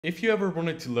If you ever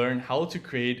wanted to learn how to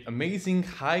create amazing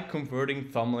high converting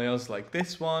thumbnails like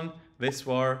this one,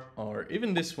 or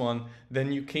even this one,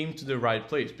 then you came to the right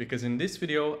place, because in this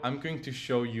video I'm going to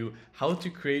show you how to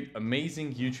create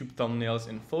amazing YouTube thumbnails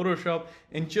in Photoshop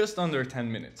in just under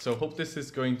 10 minutes. So hope this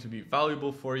is going to be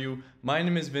valuable for you. My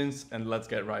name is Vince and let's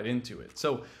get right into it.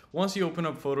 So once you open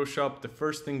up Photoshop, the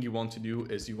first thing you want to do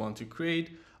is you want to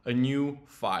create a new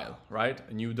file, right?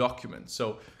 A new document.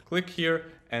 So click here,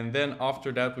 and then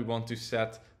after that we want to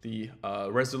set the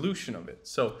resolution of it.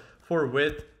 So for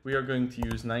width, we are going to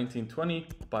use 1920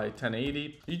 by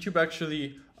 1080. YouTube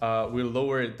actually will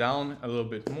lower it down a little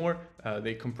bit more.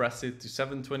 They compress it to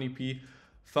 720p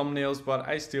thumbnails, but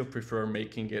I still prefer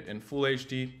making it in full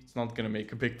HD. It's not going to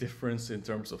make a big difference in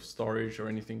terms of storage or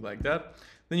anything like that.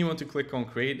 Then you want to click on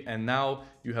create, and now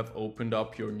you have opened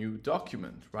up your new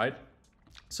document, right?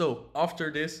 So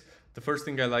after this, the first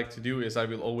thing I like to do is I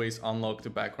will always unlock the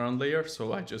background layer.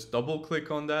 So I just double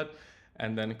click on that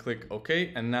and then click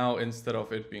OK. And now instead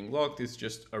of it being locked, it's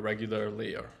just a regular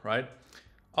layer, right?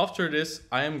 After this,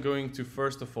 I am going to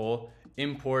first of all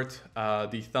import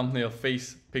the thumbnail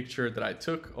face picture that I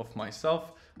took of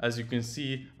myself. As you can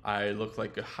see, I look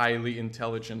like a highly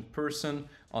intelligent person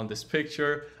on this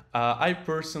picture. I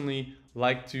personally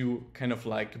like to kind of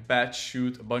like batch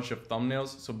shoot a bunch of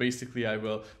thumbnails. So basically I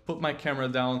will put my camera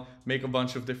down, make a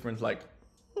bunch of different like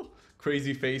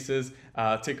crazy faces,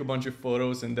 take a bunch of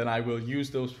photos, and then I will use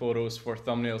those photos for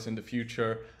thumbnails in the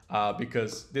future,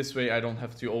 because this way I don't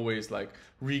have to always like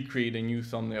recreate a new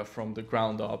thumbnail from the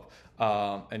ground up.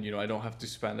 And I don't have to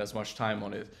spend as much time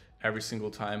on it every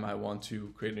single time I want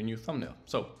to create a new thumbnail.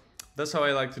 So that's how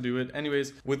I like to do it.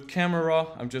 Anyways, with camera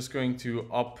raw, I'm just going to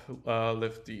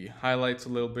lift the highlights a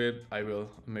little bit. I will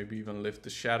maybe even lift the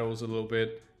shadows a little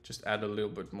bit, just add a little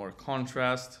bit more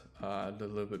contrast, add a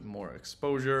little bit more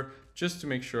exposure, just to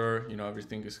make sure,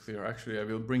 everything is clear. Actually, I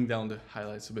will bring down the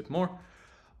highlights a bit more.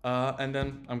 And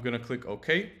then I'm gonna click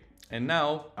OK. And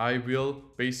now I will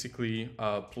basically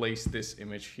place this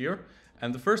image here.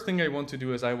 And the first thing I want to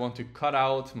do is I want to cut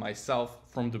out myself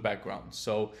from the background.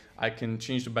 So I can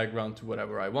change the background to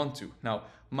whatever I want to. Now,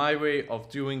 my way of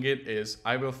doing it is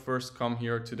I will first come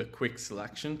here to the quick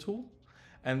selection tool.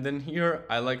 And then here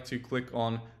I like to click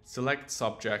on select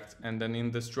subject. And then in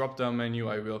this drop down menu,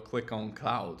 I will click on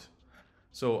cloud.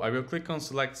 So I will click on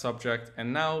select subject,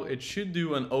 and now it should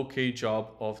do an okay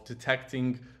job of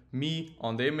detecting me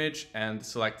on the image and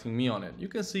selecting me on it. You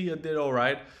can see it did all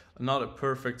right. Not a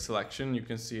perfect selection. You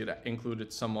can see it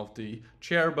included some of the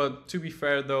chair, but to be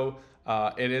fair though,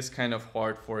 it is kind of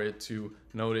hard for it to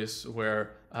notice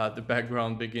where the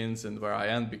background begins and where I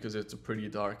end, because it's a pretty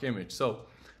dark image. So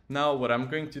now what I'm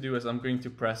going to do is I'm going to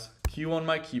press Q on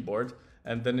my keyboard,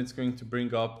 and then it's going to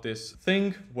bring up this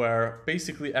thing where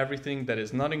basically everything that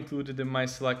is not included in my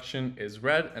selection is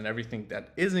red, and everything that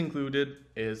is included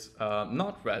is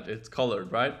not red, it's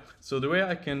colored, right? So the way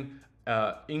I can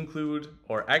include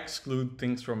or exclude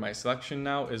things from my selection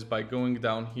now is by going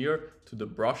down here to the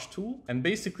brush tool. And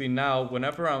basically now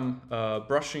whenever I'm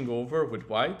brushing over with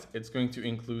white, it's going to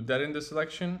include that in the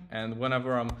selection. And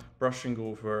whenever I'm brushing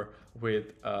over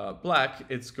with black,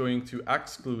 it's going to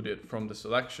exclude it from the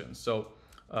selection. So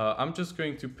I'm just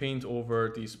going to paint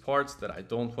over these parts that I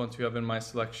don't want to have in my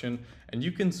selection. And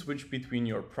you can switch between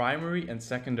your primary and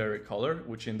secondary color,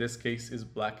 which in this case is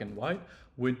black and white,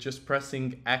 with just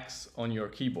pressing X on your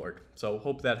keyboard. So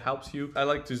hope that helps you. I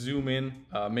like to zoom in,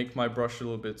 make my brush a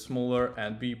little bit smaller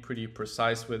and be pretty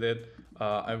precise with it.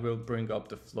 I will bring up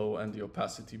the flow and the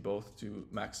opacity both to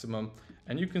maximum.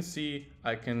 And you can see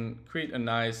I can create a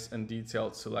nice and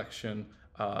detailed selection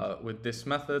with this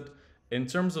method. In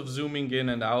terms of zooming in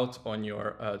and out on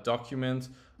your document,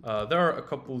 there are a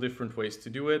couple different ways to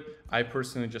do it. I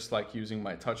personally just like using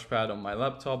my touchpad on my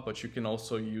laptop, but you can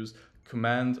also use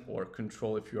Command or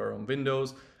Control if you are on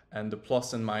Windows, and the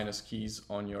plus and minus keys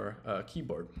on your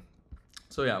keyboard.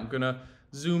 So yeah, I'm gonna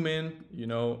zoom in,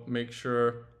 make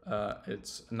sure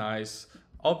it's nice.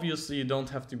 Obviously, you don't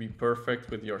have to be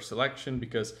perfect with your selection,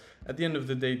 because at the end of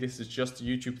the day, this is just a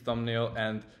YouTube thumbnail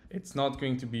and it's not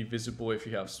going to be visible if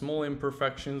you have small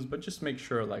imperfections, but just make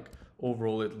sure like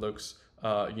overall it looks,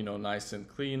 nice and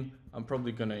clean. I'm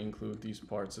probably gonna include these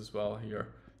parts as well here.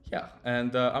 Yeah,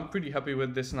 and I'm pretty happy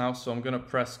with this now. So I'm gonna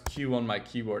press Q on my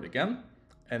keyboard again.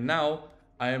 And now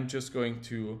I am just going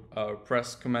to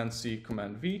press Command C,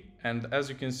 Command V. And as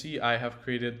you can see, I have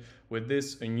created with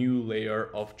this a new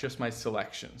layer of just my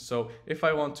selection. So if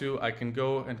I want to, I can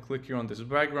go and click here on this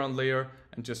background layer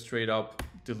and just straight up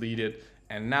delete it.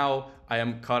 And now I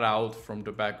am cut out from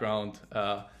the background.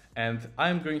 And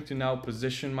I'm going to now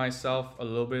position myself a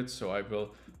little bit. So I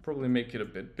will probably make it a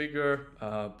bit bigger,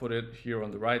 put it here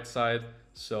on the right side.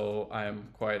 So I'm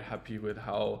quite happy with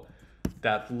how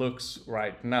that looks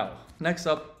right now. Next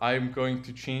up, I'm going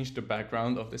to change the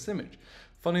background of this image.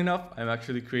 Funny enough, I'm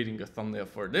actually creating a thumbnail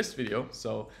for this video,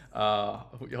 so I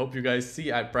hope you guys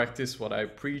see I practice what I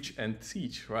preach and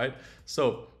teach, right?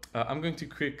 So I'm going to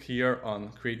click here on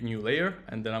create new layer,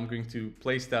 and then I'm going to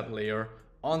place that layer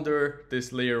under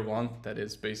this layer 1 that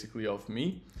is basically of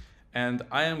me. And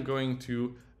I am going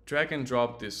to drag and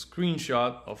drop this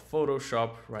screenshot of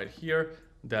Photoshop right here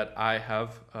that I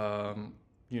have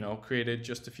created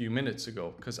just a few minutes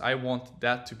ago, because I want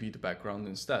that to be the background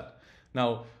instead.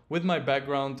 Now, with my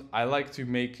background, I like to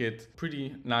make it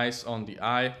pretty nice on the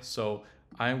eye. So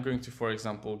I'm going to, for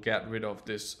example, get rid of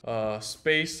this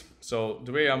space. So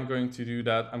the way I'm going to do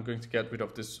that, I'm going to get rid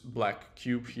of this black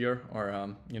cube here,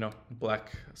 or,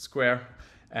 black square.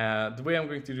 The way I'm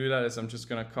going to do that is I'm just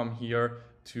going to come here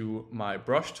to my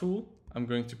brush tool. I'm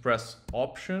going to press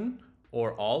Option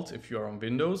or Alt if you're on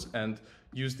Windows, and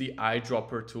use the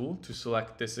eyedropper tool to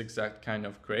select this exact kind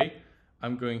of gray.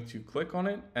 I'm going to click on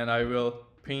it, and I will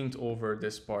paint over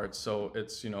this part so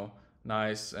it's,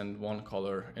 nice and one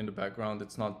color in the background.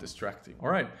 It's not distracting. All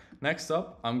right, next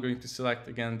up, I'm going to select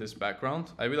again this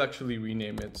background. I will actually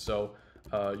rename it so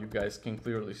you guys can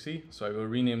clearly see. So I will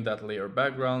rename that layer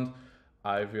background.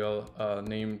 I will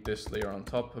name this layer on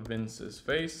top Vince's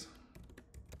face.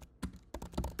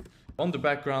 On the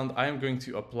background, I am going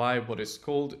to apply what is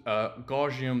called a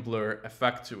Gaussian blur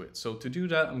effect to it. So to do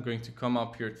that, I'm going to come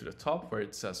up here to the top where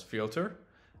it says filter,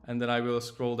 and then I will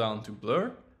scroll down to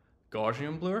blur,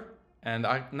 Gaussian blur, and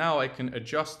now I can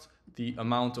adjust the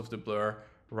amount of the blur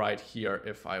right here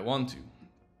if I want to.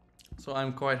 So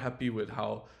I'm quite happy with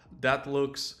how that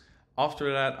looks.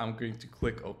 After that, I'm going to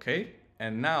click OK,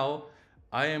 and now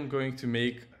I am going to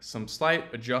make some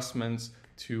slight adjustments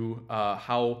to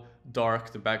how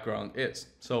dark the background is.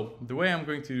 So the way I'm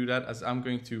going to do that is I'm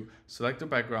going to select the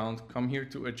background, come here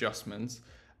to adjustments,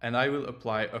 and I will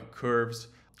apply a curves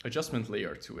adjustment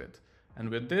layer to it. And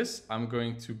with this, I'm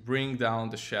going to bring down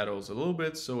the shadows a little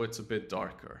bit so it's a bit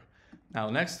darker.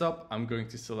 Now, next up, I'm going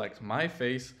to select my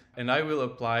face, and I will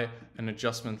apply an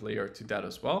adjustment layer to that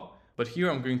as well. But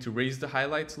here I'm going to raise the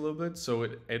highlights a little bit so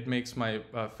it makes my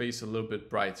face a little bit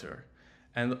brighter.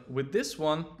 And with this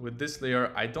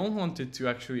layer, I don't want it to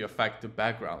actually affect the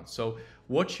background. So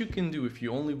what you can do if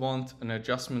you only want an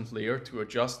adjustment layer to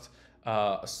adjust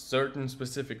a certain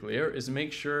specific layer is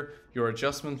make sure your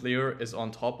adjustment layer is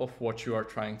on top of what you are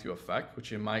trying to affect,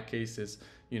 which in my case is,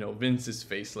 Vince's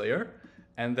face layer.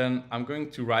 And then I'm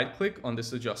going to right click on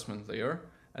this adjustment layer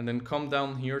and then come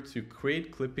down here to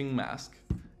create clipping mask.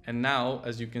 And now,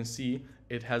 as you can see,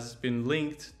 it has been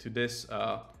linked to this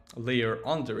layer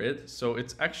under it, so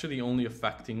it's actually only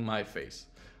affecting my face.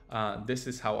 This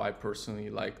is how I personally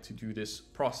like to do this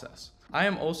process. I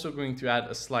am also going to add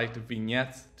a slight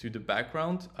vignette to the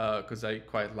background because I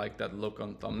quite like that look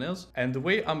on thumbnails. And the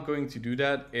way I'm going to do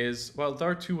that is, well, there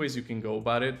are two ways you can go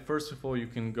about it. First of all, you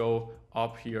can go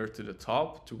up here to the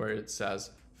top to where it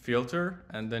says filter,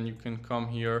 and then you can come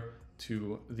here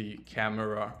to the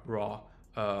camera raw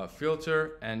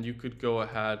filter, and you could go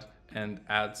ahead and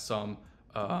add some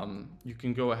vignetting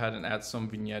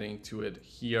to it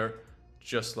here,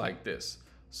 just like this.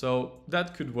 So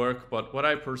that could work, but what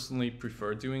I personally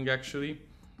prefer doing actually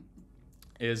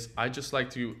is I just like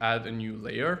to add a new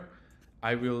layer.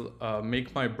 I will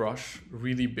make my brush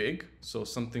really big, so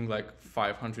something like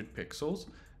 500 pixels.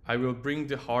 I will bring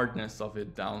the hardness of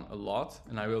it down a lot,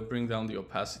 and I will bring down the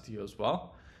opacity as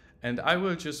well. And I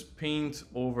will just paint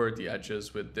over the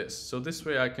edges with this. So this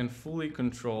way I can fully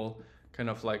control kind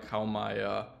of like how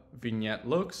my vignette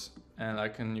looks.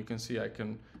 And you can see I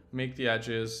can make the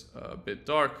edges a bit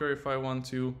darker if I want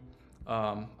to.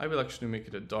 I will actually make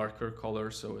it a darker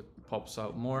color so it pops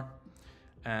out more.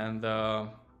 And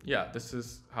yeah, this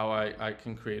is how I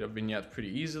can create a vignette pretty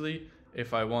easily.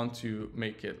 If I want to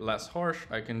make it less harsh,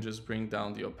 I can just bring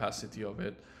down the opacity of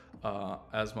it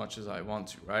as much as I want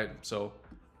to, right? So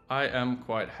I am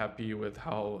quite happy with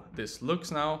how this looks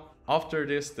now. After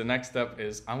this, the next step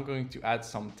is I'm going to add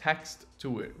some text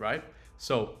to it, right?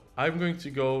 So I'm going to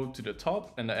go to the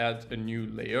top and add a new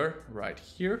layer right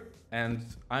here. And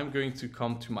I'm going to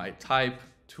come to my type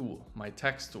tool, my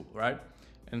text tool, right?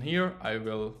 And here I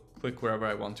will click wherever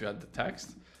I want to add the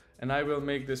text. And I will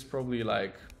make this probably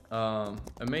like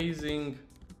amazing.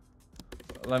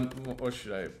 What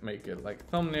should I make it? Like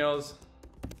thumbnails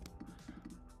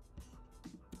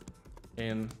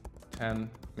in 10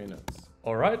 minutes.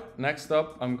 All right, next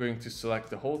up, I'm going to select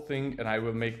the whole thing and I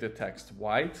will make the text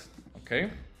white.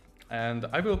 Okay. and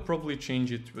I will probably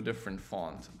change it to a different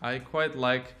font. I quite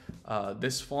like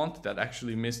this font that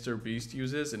actually Mr. Beast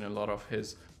uses in a lot of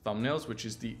his thumbnails, which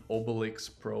is the Obelix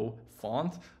Pro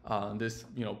font. This,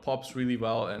 pops really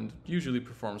well and usually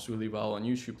performs really well on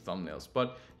YouTube thumbnails,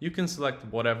 but you can select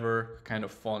whatever kind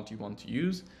of font you want to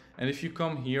use. And if you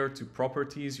come here to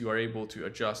properties, you are able to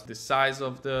adjust the size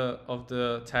of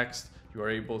the text. You are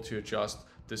able to adjust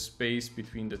the space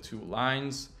between the two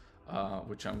lines,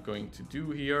 which I'm going to do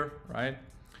here, right?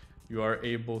 You are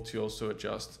able to also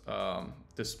adjust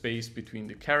the space between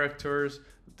the characters,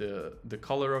 the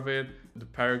color of it, the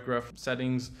paragraph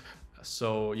settings.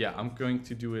 So yeah, I'm going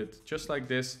to do it just like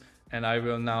this. And I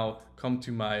will now come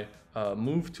to my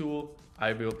move tool.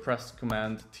 I will press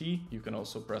Command T. You can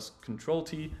also press Control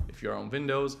T if you're on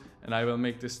Windows. And I will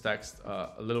make this text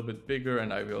a little bit bigger,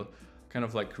 and I will kind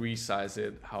of like resize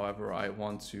it however I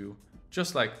want to,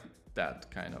 just like that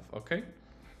kind of, okay?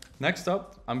 Next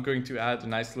up, I'm going to add a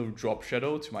nice little drop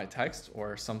shadow to my text,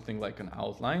 or something like an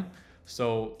outline.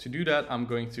 So to do that, I'm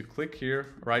going to click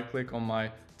here, right click on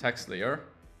my text layer,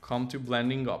 come to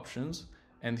blending options,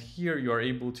 and here you're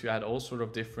able to add all sort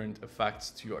of different effects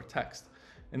to your text.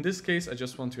 In this case, I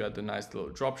just want to add a nice little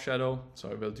drop shadow. So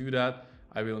I will do that.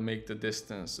 I will make the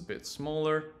distance a bit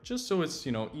smaller, just so it's,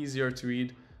 easier to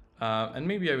read. And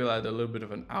maybe I will add a little bit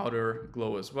of an outer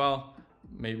glow as well.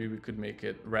 Maybe we could make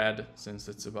it red since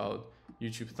it's about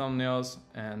YouTube thumbnails,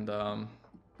 and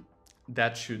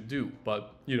that should do.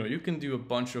 But you can do a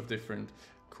bunch of different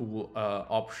cool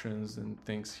options and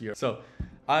things here. So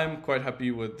I'm quite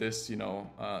happy with this,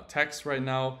 text right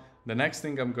now. The next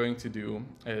thing I'm going to do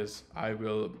is I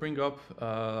will bring up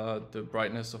the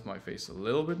brightness of my face a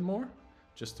little bit more,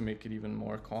 just to make it even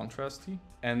more contrasty.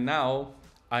 And now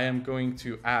I am going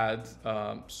to add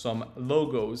some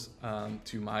logos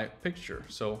to my picture.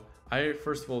 So I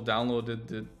first of all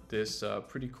downloaded this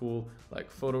pretty cool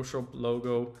like Photoshop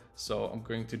logo. So I'm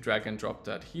going to drag and drop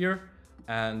that here,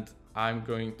 and I'm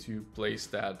going to place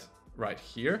that right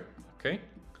here, okay?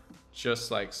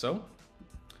 Just like so.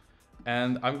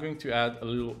 And I'm going to add a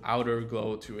little outer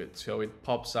glow to it, so it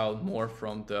pops out more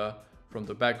from the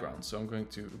background. So I'm going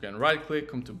to, again, right click,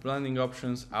 come to blending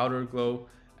options, outer glow,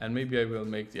 and maybe I will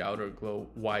make the outer glow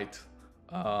white,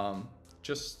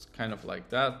 just kind of like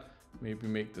that. Maybe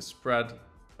make the spread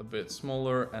a bit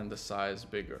smaller and the size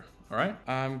bigger. All right,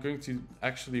 I'm going to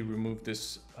actually remove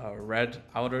this red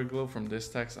outer glow from this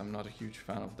text. I'm not a huge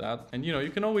fan of that. And you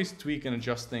can always tweak and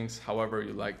adjust things however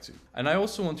you like to. And I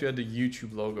also want to add the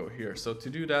YouTube logo here. So to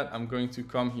do that, I'm going to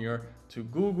come here to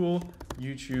Google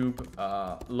YouTube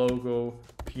logo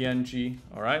PNG,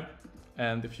 all right?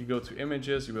 And if you go to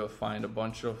images, you will find a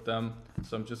bunch of them.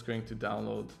 So I'm just going to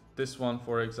download this one,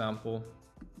 for example.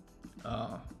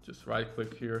 Just right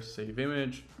click here, save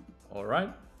image, all right?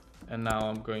 And now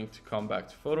I'm going to come back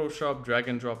to Photoshop, drag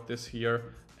and drop this here,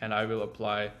 and I will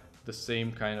apply the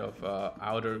same kind of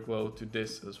outer glow to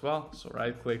this as well. So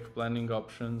right click, blending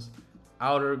options,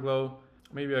 outer glow.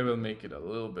 Maybe I will make it a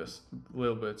little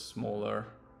bit smaller,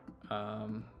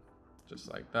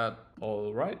 just like that.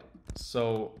 All right.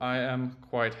 So I am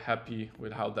quite happy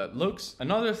with how that looks.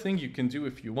 Another thing you can do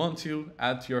if you want to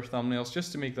add to your thumbnails,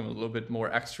 just to make them a little bit more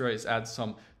extra, is add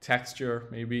some texture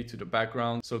maybe to the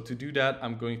background. So to do that,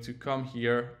 I'm going to come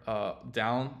here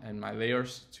down and my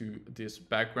layers to this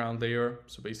background layer.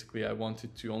 So basically I want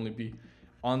it to only be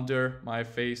under my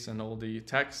face and all the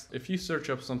text. If you search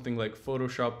up something like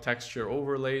Photoshop texture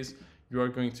overlays, you are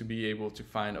going to be able to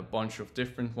find a bunch of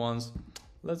different ones.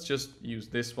 Let's just use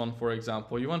this one, for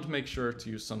example. You want to make sure to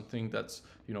use something that's,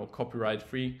 copyright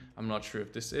free. I'm not sure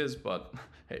if this is, but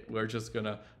hey, we're just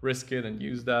gonna risk it and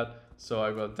use that. So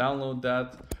I will download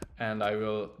that and I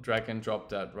will drag and drop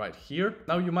that right here.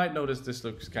 Now you might notice this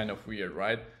looks kind of weird,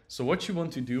 right? So what you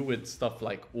want to do with stuff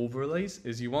like overlays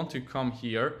is you want to come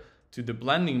here to the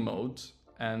blending modes,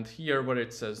 and here where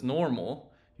it says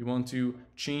normal, you want to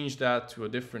change that to a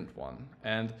different one.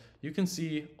 And you can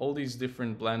see all these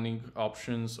different blending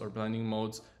options or blending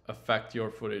modes affect your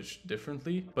footage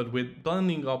differently. But with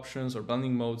blending options or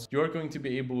blending modes, you're going to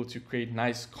be able to create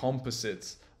nice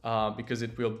composites because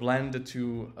it will blend the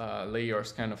two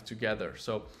layers kind of together.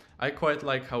 So I quite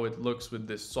like how it looks with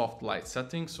this soft light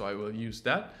setting, so I will use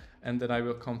that. And then I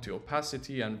will come to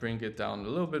opacity and bring it down a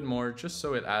little bit more, just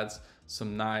so it adds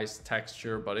some nice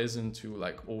texture, but isn't too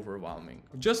like overwhelming.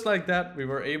 Just like that, we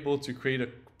were able to create a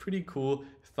pretty cool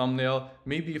thumbnail.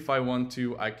 Maybe if I want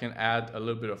to, I can add a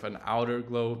little bit of an outer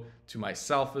glow to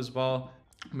myself as well,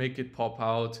 make it pop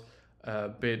out a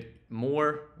bit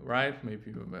more, right?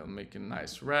 Maybe we'll make it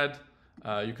nice red.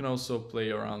 You can also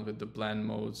play around with the blend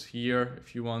modes here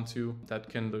if you want to. That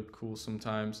can look cool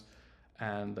sometimes.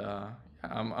 and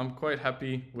I'm quite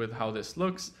happy with how this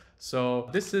looks. So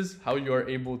this is how you are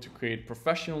able to create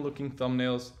professional looking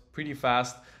thumbnails pretty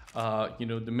fast. You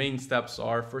know, the main steps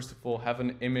are, first of all, have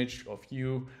an image of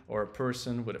you or a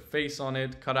person with a face on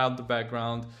it, cut out the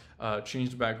background, change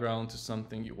the background to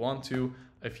something you want to,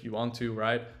 if you want to,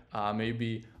 right?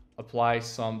 Maybe apply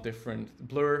some different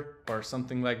blur or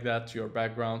something like that to your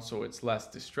background so it's less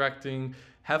distracting.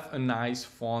 Have a nice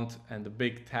font and a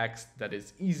big text that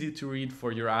is easy to read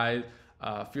for your eye.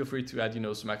 Feel free to add, you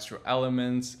know, some extra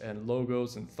elements and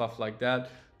logos and stuff like that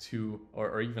to,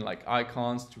 or even like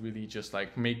icons to really just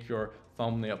like make your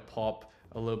thumbnail pop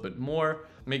a little bit more.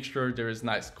 Make sure there is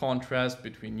nice contrast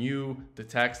between you, the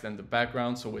text, and the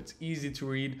background so it's easy to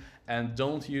read, and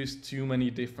don't use too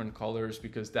many different colors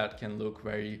because that can look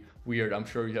very weird. I'm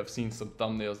sure you have seen some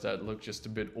thumbnails that look just a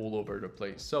bit all over the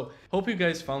place. So hope you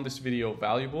guys found this video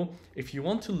valuable. If you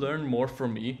want to learn more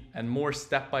from me and more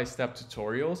step-by-step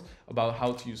tutorials about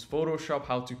how to use Photoshop,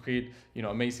 how to create, you know,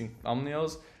 amazing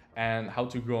thumbnails, and how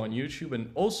to grow on YouTube,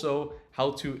 and also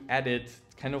how to edit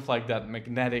kind of like that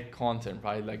magnetic content,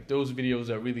 right? Like those videos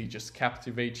that really just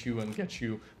captivate you and get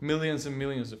you millions and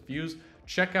millions of views.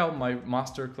 Check out my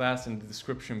masterclass in the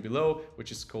description below,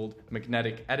 which is called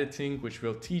Magnetic Editing, which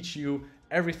will teach you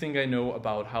everything I know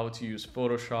about how to use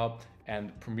Photoshop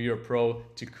and Premiere Pro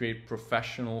to create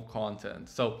professional content.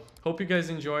 So hope you guys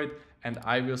enjoyed, and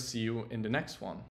I will see you in the next one.